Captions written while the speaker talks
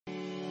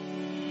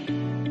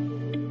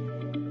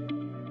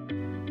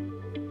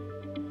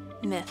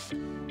Myth.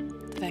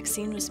 The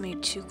vaccine was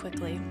made too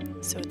quickly,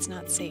 so it's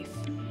not safe.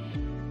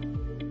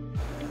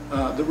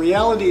 The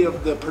reality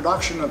of the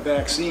production of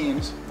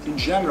vaccines in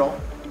general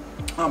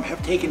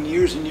have taken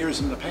years and years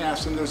in the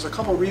past, and there's a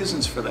couple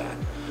reasons for that.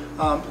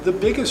 The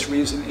biggest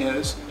reason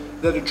is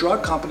that a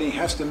drug company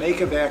has to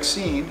make a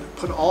vaccine,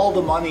 put all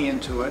the money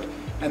into it,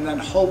 and then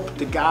hope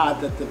to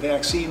God that the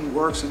vaccine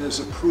works and is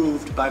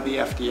approved by the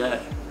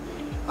FDA.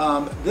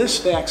 This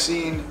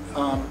vaccine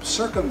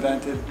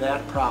circumvented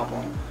that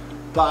problem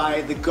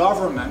by the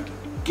government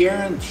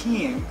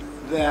guaranteeing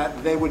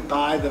that they would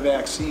buy the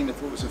vaccine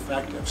if it was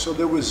effective. So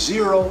there was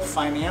zero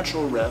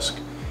financial risk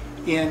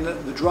in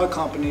the drug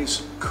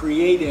companies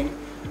creating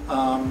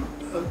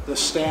the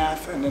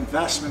staff and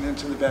investment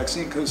into the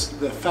vaccine because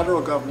the federal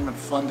government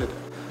funded it.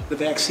 The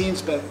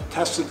vaccine's been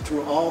tested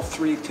through all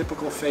three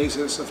typical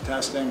phases of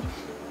testing,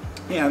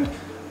 and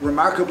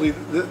remarkably,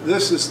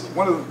 this is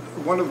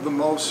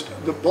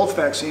both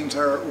vaccines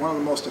are one of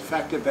the most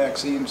effective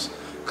vaccines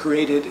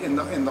created in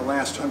the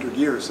last 100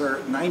 years.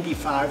 They're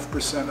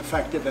 95%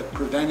 effective at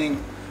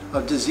preventing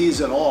a disease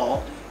at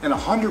all, and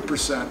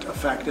 100%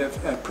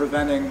 effective at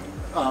preventing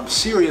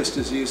serious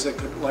disease that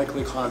could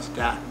likely cause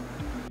death.